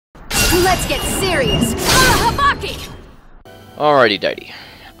Let's get serious. Habaki! Alrighty, dighty.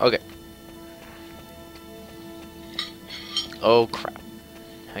 Okay. Oh crap.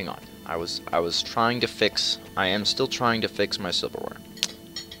 Hang on. I was trying to fix. I am still trying to fix my silverware.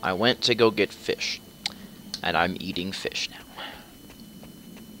 I went to go get fish, and I'm eating fish now.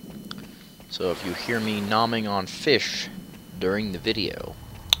 So if you hear me nomming on fish during the video,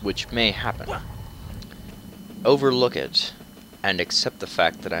 which may happen, overlook it and accept the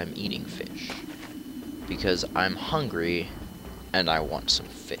fact that I'm eating fish, because I'm hungry and I want some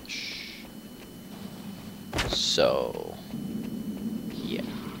fish. So, yeah.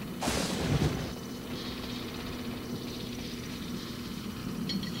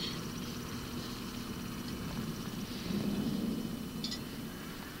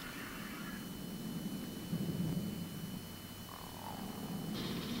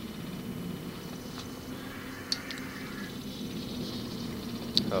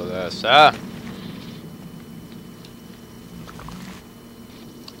 Oh, that's I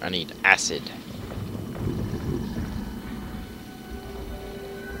need acid.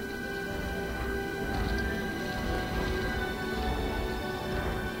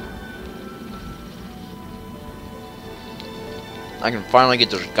 I can finally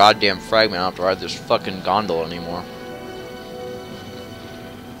get this goddamn fragment. I don't have to ride this fucking gondola anymore.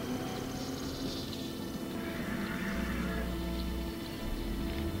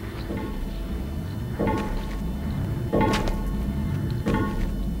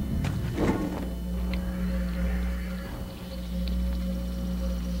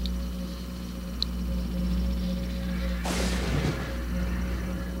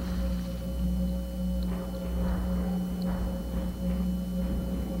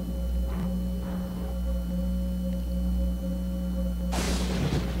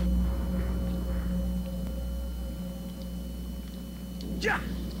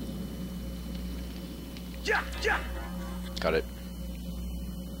 Got it.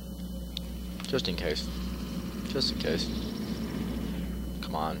 Just in case. Just in case.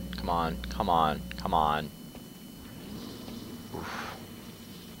 Come on, come on, come on, come on. Oof.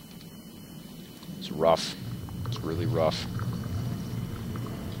 It's rough. It's really rough.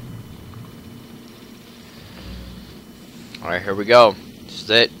 Alright, here we go. This is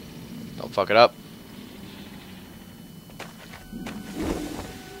it. Don't fuck it up.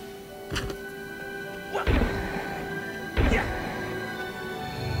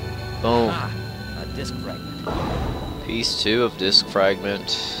 Boom. A disc fragment. Piece 2 of disc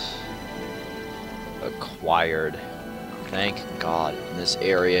fragment acquired. Thank God. This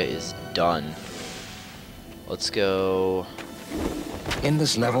area is done. Let's go. In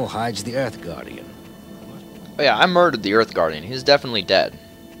this level hides the Earth Guardian. Oh yeah, I murdered the Earth Guardian. He's definitely dead.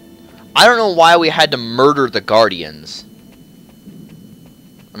 I don't know why we had to murder the Guardians.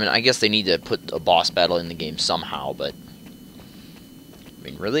 I mean, I guess they need to put a boss battle in the game somehow, but... I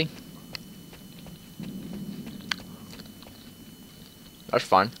mean, really? That's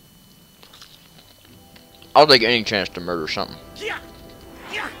fine. I'll take any chance to murder something.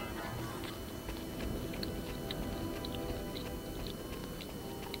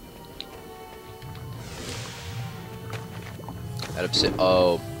 That obsidian.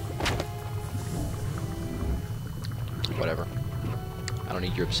 Oh. Whatever. I don't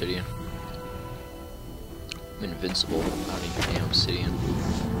need your obsidian. I'm invincible. I don't need your damn obsidian.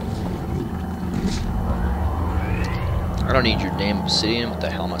 I don't need your damn obsidian. What the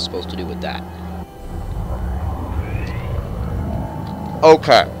hell am I supposed to do with that?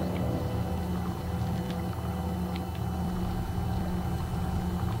 Okay.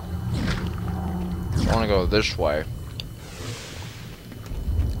 I want to go this way.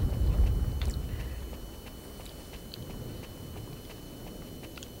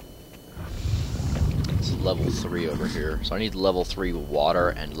 It's level 3 over here. So I need level 3 water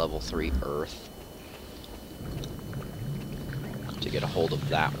and level 3 earth to get a hold of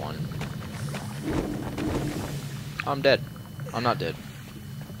that one. I'm dead. I'm not dead.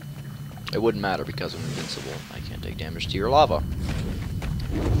 It wouldn't matter because I'm invincible. I can't take damage to your lava.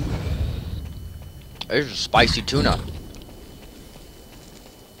 There's a spicy tuna.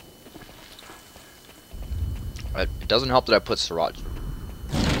 It doesn't help that I put sriracha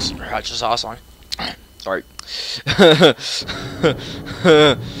sauce on. Sorry.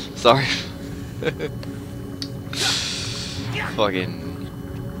 Sorry. Fucking...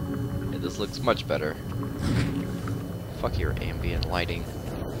 Yeah, this looks much better. Fuck your ambient lighting.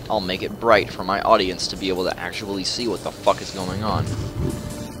 I'll make it bright for my audience to be able to actually see what the fuck is going on.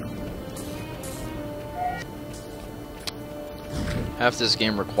 Half this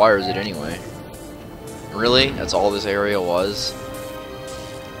game requires it anyway. Really? That's all this area was?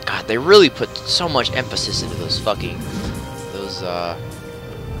 God, God, they really put so much emphasis into those fucking...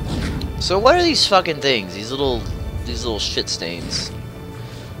 So what are these fucking things? These little shit stains.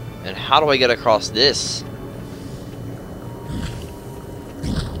 And how do I get across this?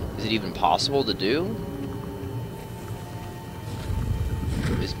 Is it even possible to do?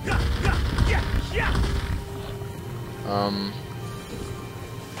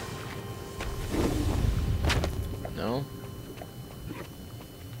 No?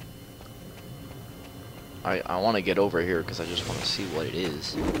 I want to get over here because I just want to see what it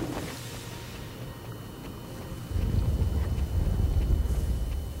is.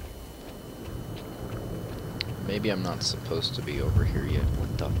 Maybe I'm not supposed to be over here yet.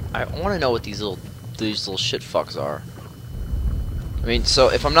 What the? I want to know what these little shit fucks are. I mean, so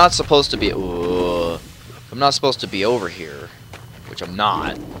if I'm not supposed to be, if I'm not supposed to be over here, which I'm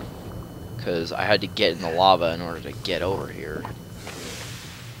not, because I had to get in the lava in order to get over here.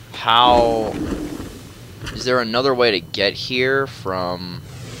 How? Is there another way to get here from?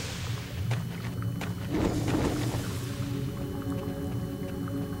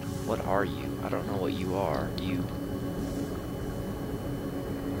 What are you? I don't know what you are. You.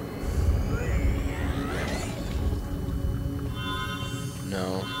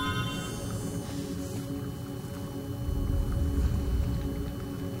 No.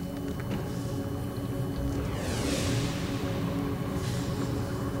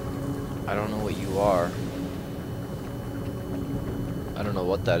 I don't know what you are. I don't know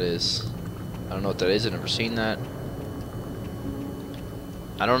what that is. I don't know what that is. I've never seen that.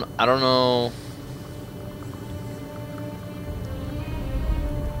 I don't know.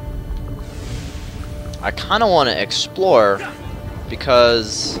 I kind of want to explore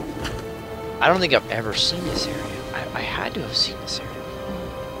because I don't think I've ever seen this area. I had to have seen this area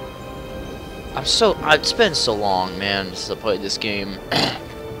before. It's been so long, man, since I played this game.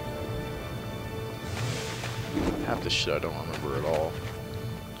 Half the shit I don't remember at all.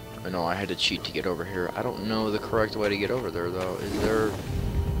 I know I had to cheat to get over here. I don't know the correct way to get over there, though. Is there...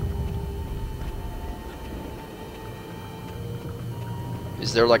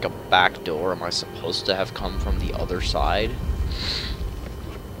 Is there like a back door? Am I supposed to have come from the other side?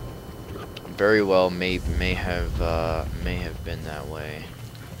 Very well, may have been that way.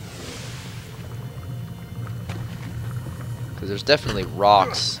 Because there's definitely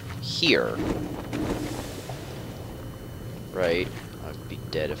rocks here, right? I'd be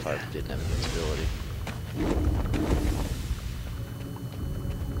dead if I didn't have invincibility.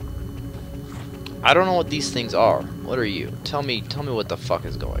 I don't know what these things are. What are you? Tell me what the fuck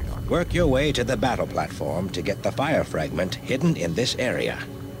is going on. Work your way to the battle platform to get the fire fragment hidden in this area.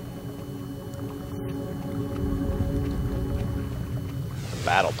 The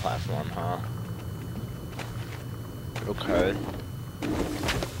battle platform, huh? Okay.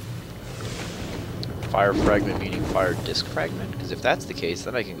 Fire fragment meaning fire disc fragment? Because if that's the case,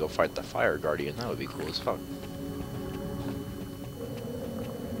 then I can go fight the fire guardian. That would be cool as fuck.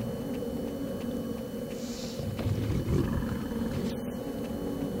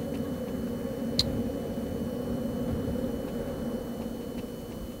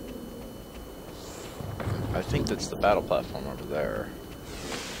 I think that's the battle platform over there.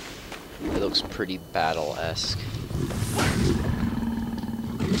 It looks pretty battle-esque.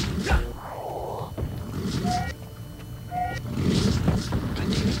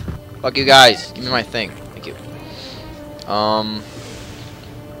 Fuck you guys! Give me my thing. Thank you.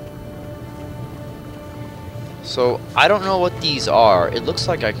 So, I don't know what these are. It looks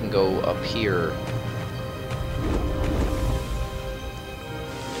like I can go up here.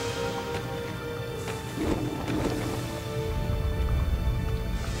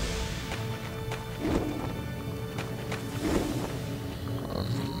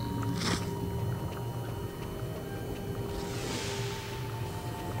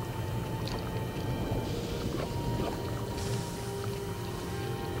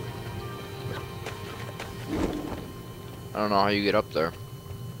 I don't know how you get up there.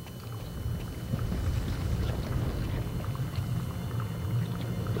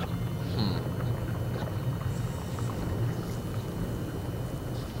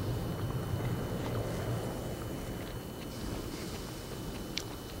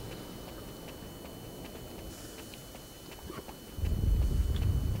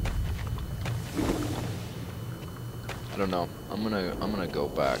 I don't know. I'm gonna go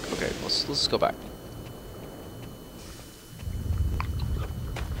back. Okay, let's go back.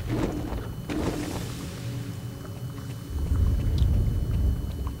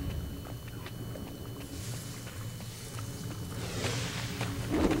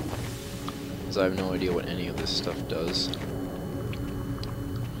 I have no idea what any of this stuff does.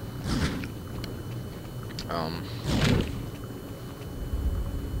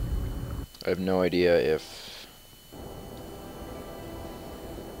 I have no idea if...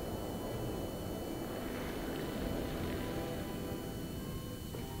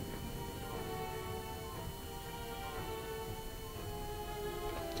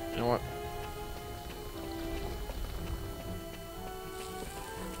 You know what?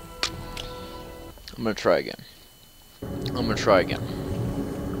 I'm gonna try again.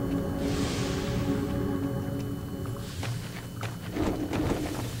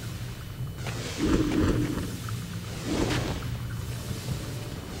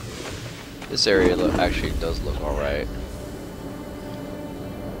 This area actually does look alright.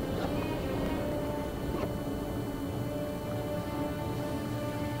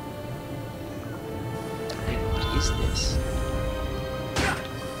 What is this? I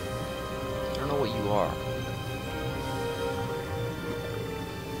don't know what you are.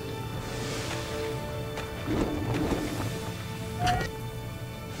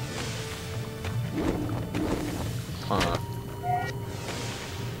 Huh.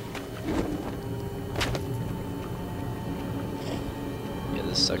 Yeah,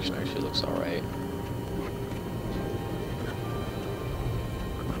 this section actually looks alright.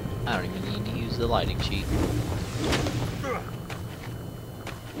 I don't even need to use the lighting sheet.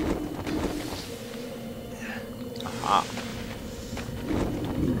 Aha.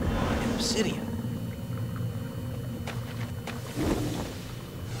 Obsidian.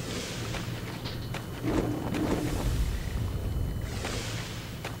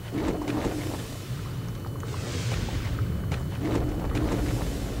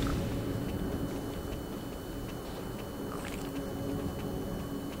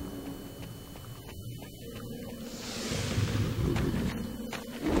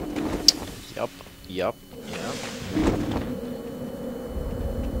 Yup.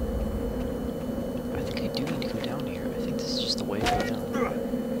 I think I do need to go down here. I think this is just the way to go down.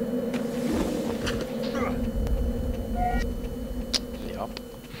 Yup.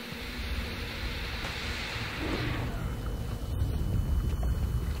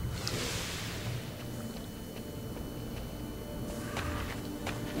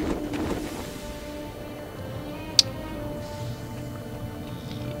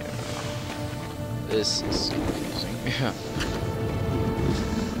 This is confusing. Yeah.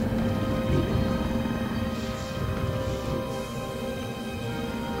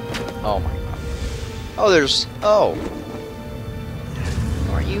 Oh my god. Oh, there's... Oh!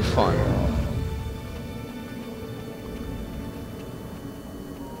 Aren't you fun?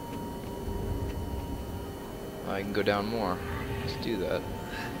 I can go down more. Let's do that.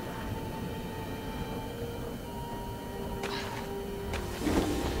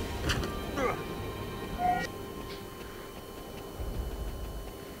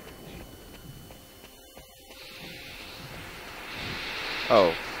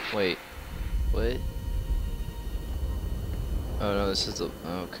 Oh, wait. What? Oh no, this is the...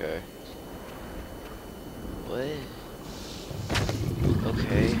 Okay. What?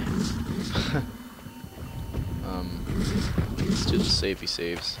 Okay. Let's do the savey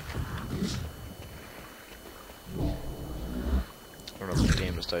saves. I don't have the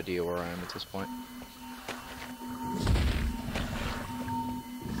damnedest idea where I am at this point.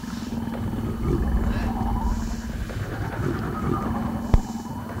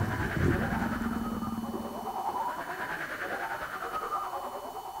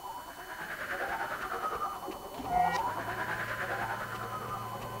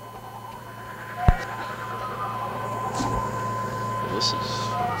 This is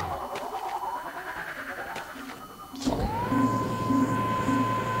fun.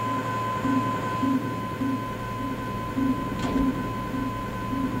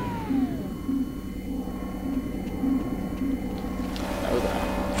 Oh, that.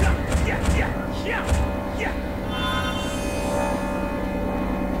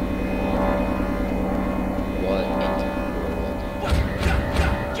 What in the world?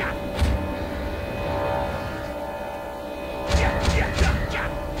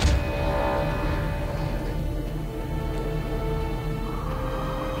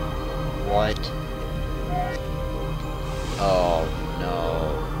 What? Oh no.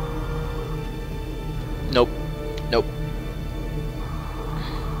 Nope. Nope.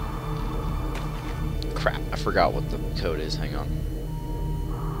 Crap, I forgot what the code is. Hang on.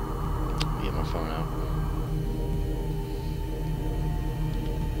 Let me get my phone out.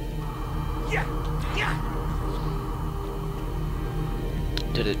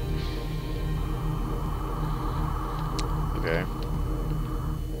 Did it? Okay.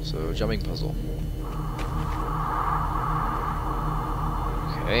 So, jumping puzzle.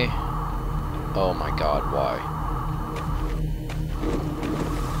 Okay. Oh my god, why?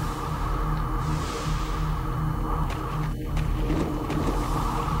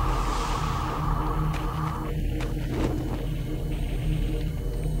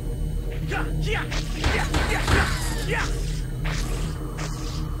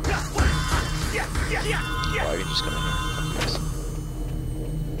 Why are you just coming here?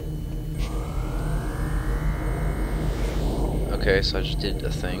 Okay, so I just did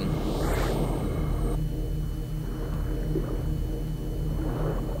a thing.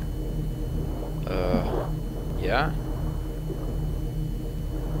 Yeah?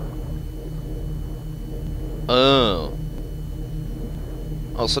 Oh.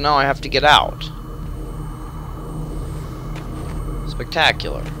 Oh, so now I have to get out.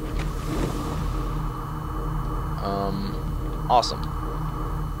 Spectacular. Awesome.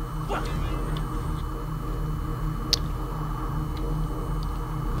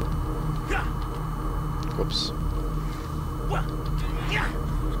 Whoops.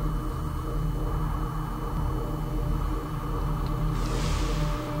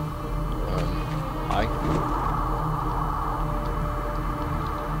 Hi.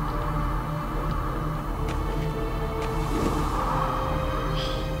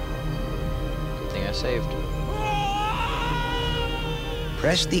 Good thing I saved.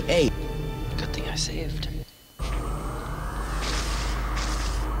 Press the A. Good thing I saved.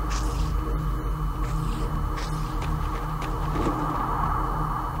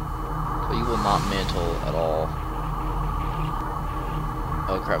 So you will not mantle at all.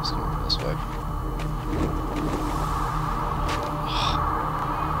 Oh crap, it's coming from this way.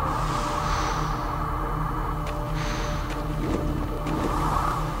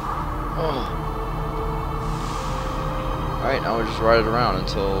 Oh. Alright, now we'll just ride it around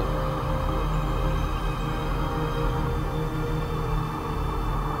until...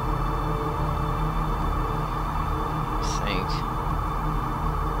 I think.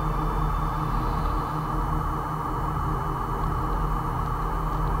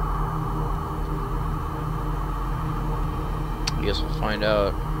 I guess we'll find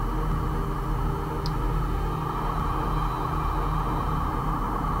out.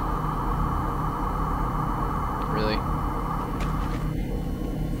 Really?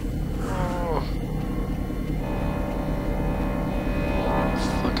 Oh.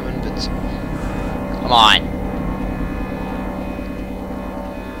 Fuck, I'm invincible. Come on!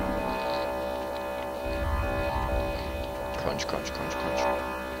 Crunch, crunch, crunch, crunch.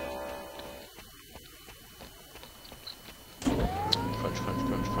 Crunch, crunch,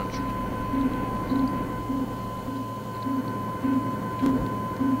 crunch, crunch.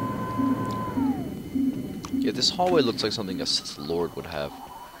 Yeah, this hallway looks like something a Sith Lord would have.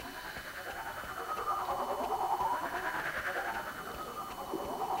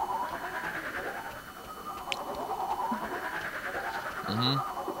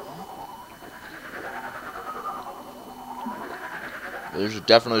 There's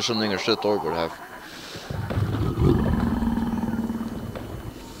definitely something a Sith Lord would have.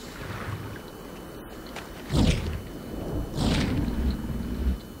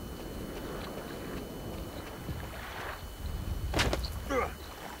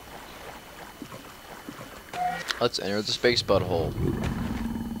 Let's enter the space butthole.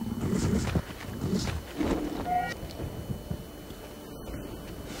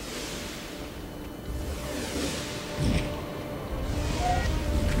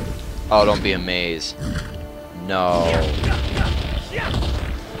 Oh, don't be a maze. No.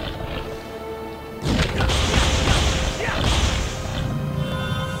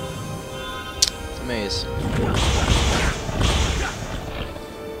 It's a maze.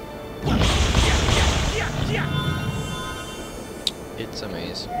 It's a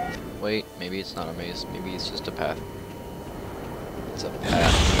maze. Wait, maybe it's not a maze. Maybe it's just a path. It's a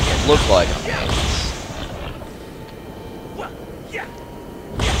path. It looked like a maze.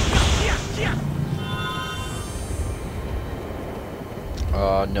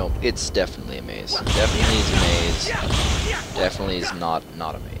 No, it's definitely a maze. Definitely is a maze. Definitely is not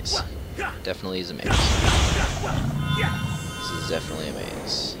a maze. Definitely is a maze. This is definitely a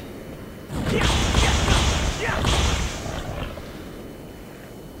maze.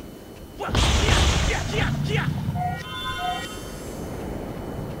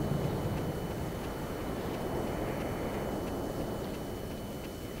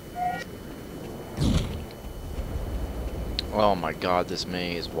 Oh my god, this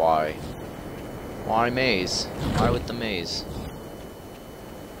maze. Why? Why maze? Why with the maze?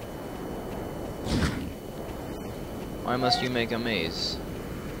 Why must you make a maze?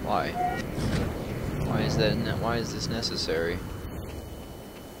 Why? Why is that? Why is this necessary?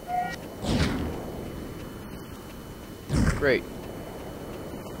 Great.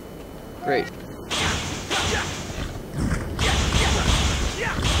 Great.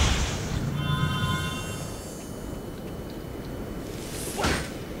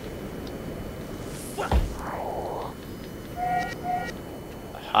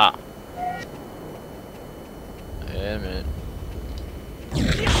 Aha. Wait a minute.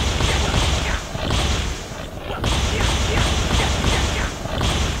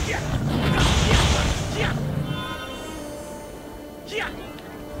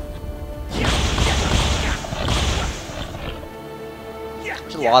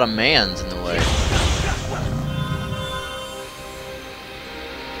 There's a lot of mans in the way.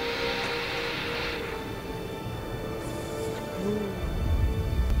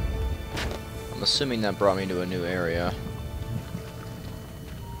 I'm assuming that brought me to a new area.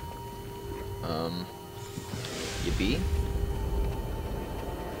 You be?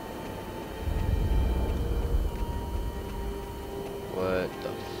 What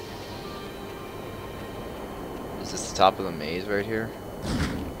the? Is this the top of the maze right here?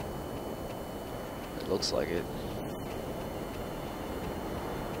 It looks like it.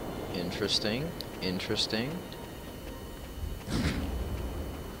 Interesting. Interesting.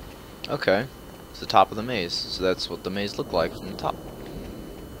 Okay. It's the top of the maze. So that's what the maze looked like from the top.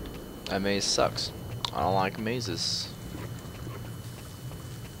 That maze sucks. I don't like mazes.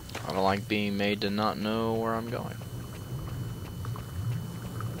 I don't like being made to not know where I'm going.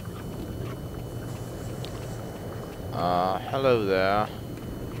 Hello there.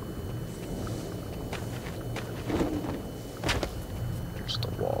 You're just a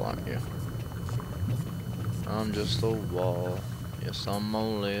wall, aren't you? I'm just a wall. Yes, I'm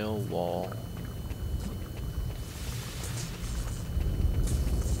only a wall.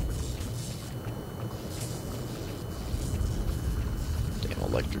 Damn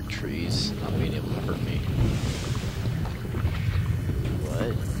electric trees not being able to hurt me.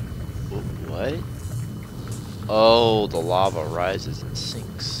 What? What? Oh, the lava rises and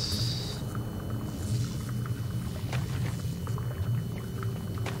sinks.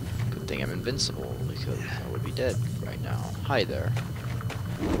 Good thing I'm invincible, because I would be dead right now. Hi there.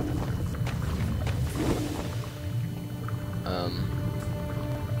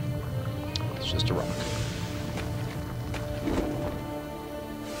 It's just a rock.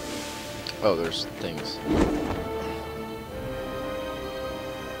 Oh, there's things.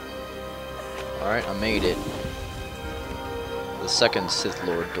 Alright, I made it. The second Sith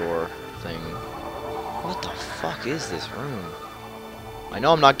Lord door thing. What the fuck is this room? I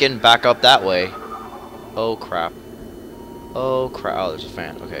know I'm not getting back up that way. Oh crap. Oh crap. Oh, there's a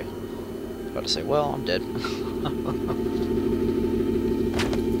fan. Okay. About to say, well, I'm dead.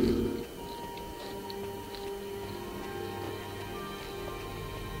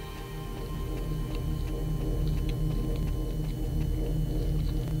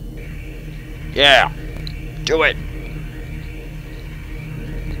 Yeah! Do it!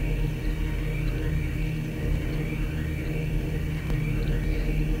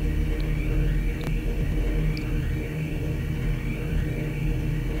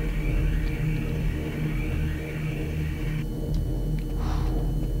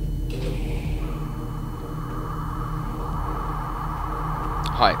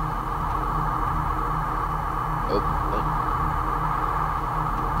 Hi. Oh, what?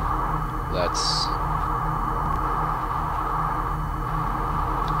 That's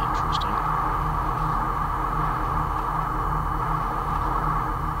interesting.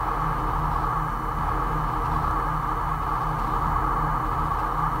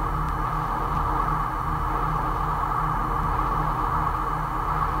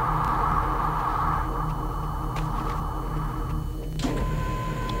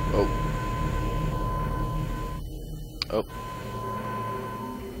 Oh. Oh.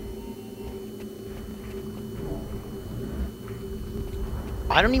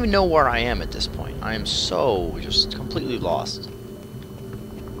 I don't even know where I am at this point. I am so just completely lost.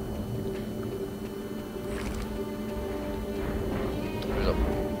 There's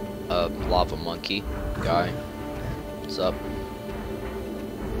a lava monkey guy. What's up?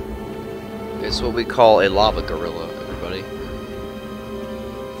 It's what we call a lava gorilla, everybody.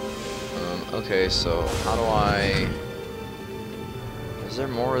 Okay, so how do I... Is there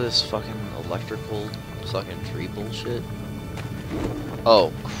more of this fucking electrical fucking tree bullshit?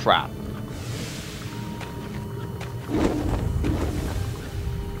 Oh, crap.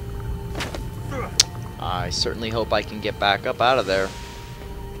 I certainly hope I can get back up out of there.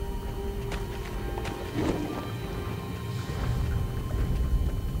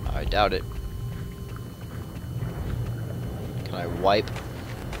 I doubt it. Can I wipe?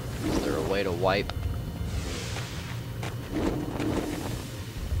 Is there a way to wipe?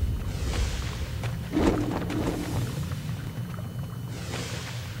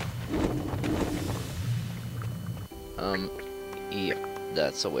 Yeah,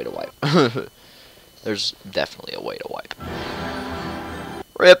 that's a way to wipe. There's definitely a way to wipe.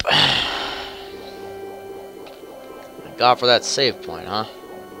 RIP. Thank God for that save point, huh?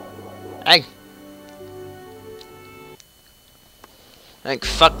 Hey! Thank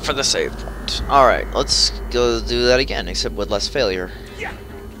fuck for the save point. Alright, let's go do that again, except with less failure. Yeah.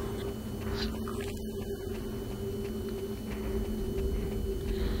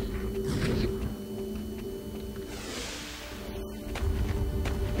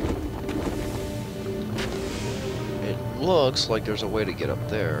 It looks like there's a way to get up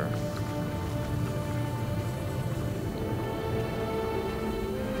there.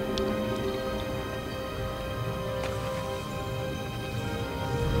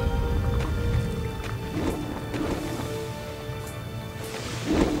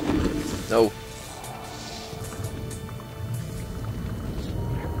 No.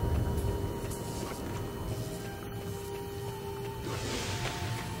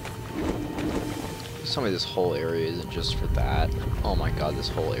 Please tell me this whole area isn't just for that. Oh my god, this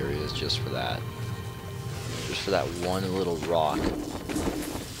whole area is just for that. Just for that one little rock.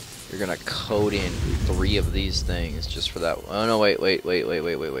 You're gonna code in 3 of these things just for that. Oh no, wait.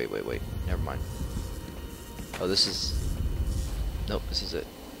 Never mind. Oh, this is... Nope, this is it.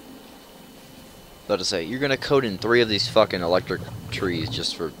 About to say, you're gonna code in 3 of these fucking electric trees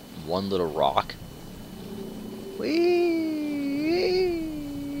just for one little rock? Whee!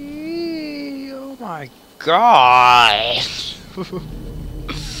 Oh my god!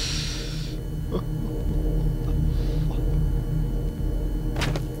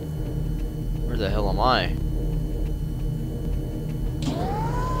 Where the hell am I?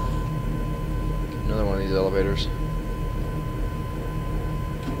 Another one of these elevators.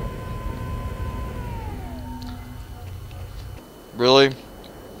 Really?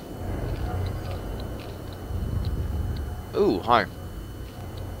 Ooh, hi.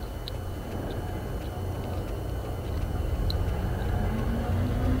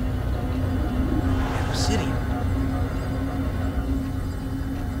 Obsidian.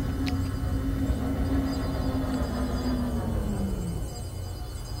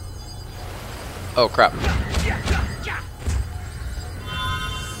 Oh crap.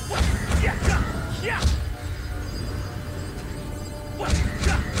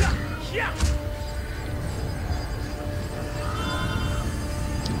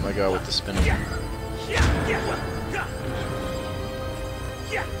 Oh my god, with the spinning.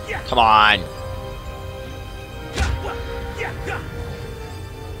 Come on!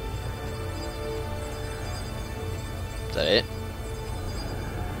 Is that it?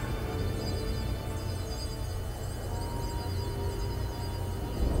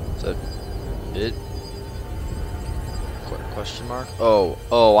 Is that it? Question mark?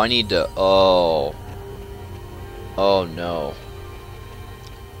 Oh, I need to, oh no.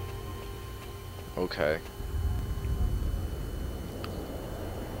 Okay.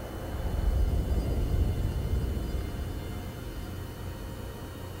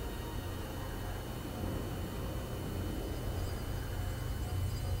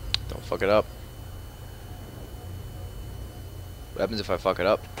 Don't fuck it up. What happens if I fuck it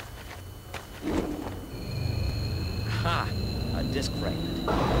up? Ha! A disc fragment.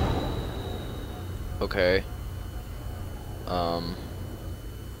 Okay.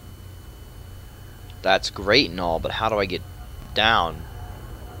 That's great and all, but how do I get down?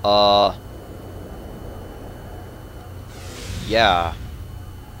 Yeah.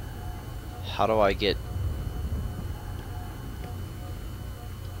 How do I get...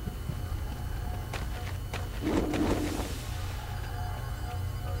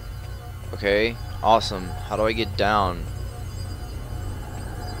 Okay, awesome. How do I get down?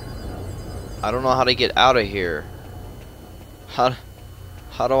 I don't know how to get out of here. How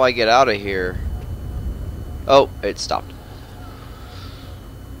do I get out of here? Oh, it stopped.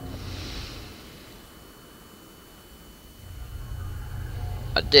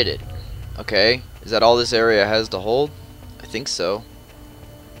 I did it. Okay, is that all this area has to hold? I think so.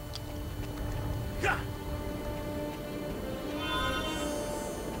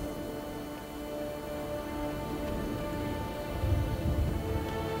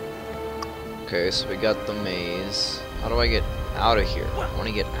 Okay, so we got the maze. How do I get out of here? I want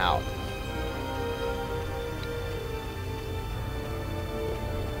to get out.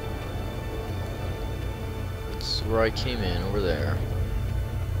 This is where I came in, over there.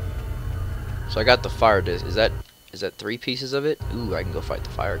 So I got the fire disc. Is that 3 pieces of it? Ooh, I can go fight the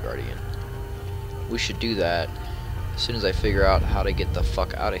fire guardian. We should do that. As soon as I figure out how to get the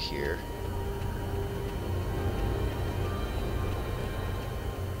fuck out of here.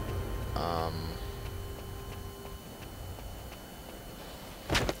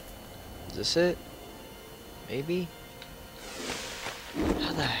 Is this it? Maybe?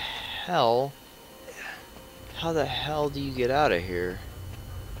 How the hell? How the hell do you get out of here?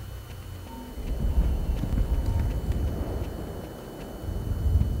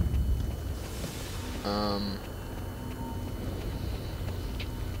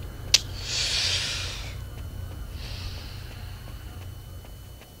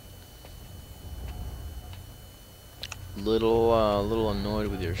 Little annoyed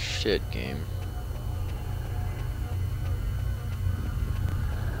with your shit, game.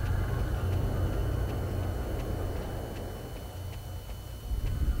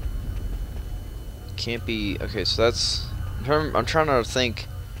 Can't be okay. So that's. I'm trying to think.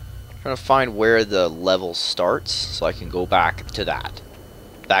 Trying to find where the level starts, so I can go back to that,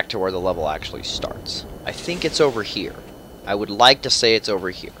 back to where the level actually starts. I think it's over here. I would like to say it's over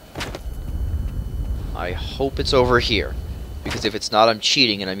here. I hope it's over here, because if it's not, I'm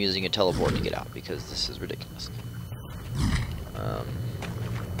cheating and I'm using a teleport to get out, because this is ridiculous.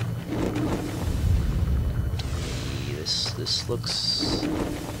 This looks.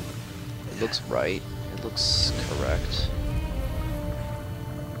 It looks right. It looks correct.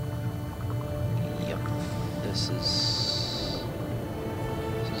 Yep. This is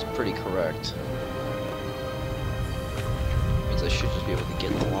pretty correct. Means I should just be able to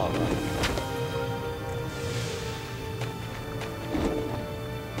get in the lava.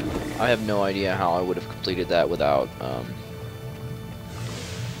 I have no idea how I would have completed that without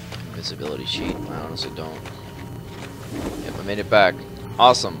invisibility cheat. I honestly don't. Yep, I made it back.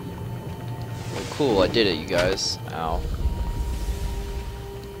 Awesome. Well, cool, I did it, you guys. Ow.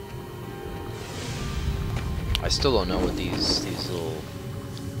 I still don't know what these little...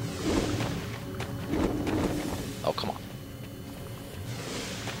 Oh, come on.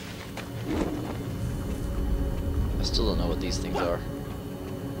 I still don't know what these things are.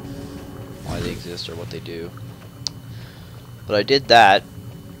 Why they exist or what they do. But I did that,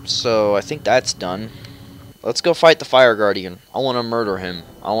 so I think that's done. Let's go fight the Fire Guardian. I want to murder him.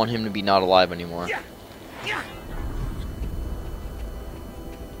 I want him to be not alive anymore.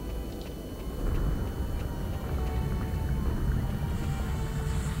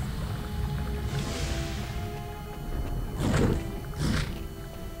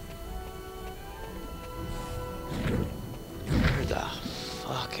 Where the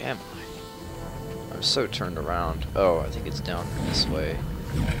fuck am I? I'm so turned around. Oh, I think it's down this way.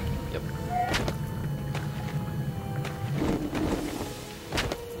 Yep.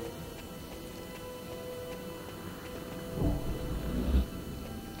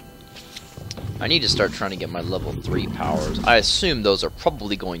 I need to start trying to get my level 3 powers. I assume those are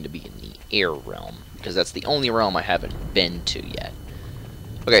probably going to be in the air realm, because that's the only realm I haven't been to yet.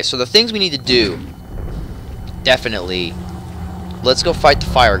 Okay, so the things we need to do, definitely, let's go fight the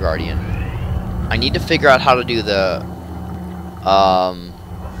Fire Guardian. I need to figure out how to do the,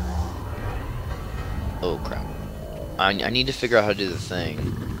 oh crap. I need to figure out how to do the thing,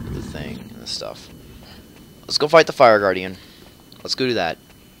 and the stuff. Let's go fight the Fire Guardian. Let's go do that.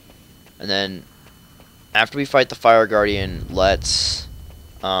 And then, after we fight the Fire Guardian, let's,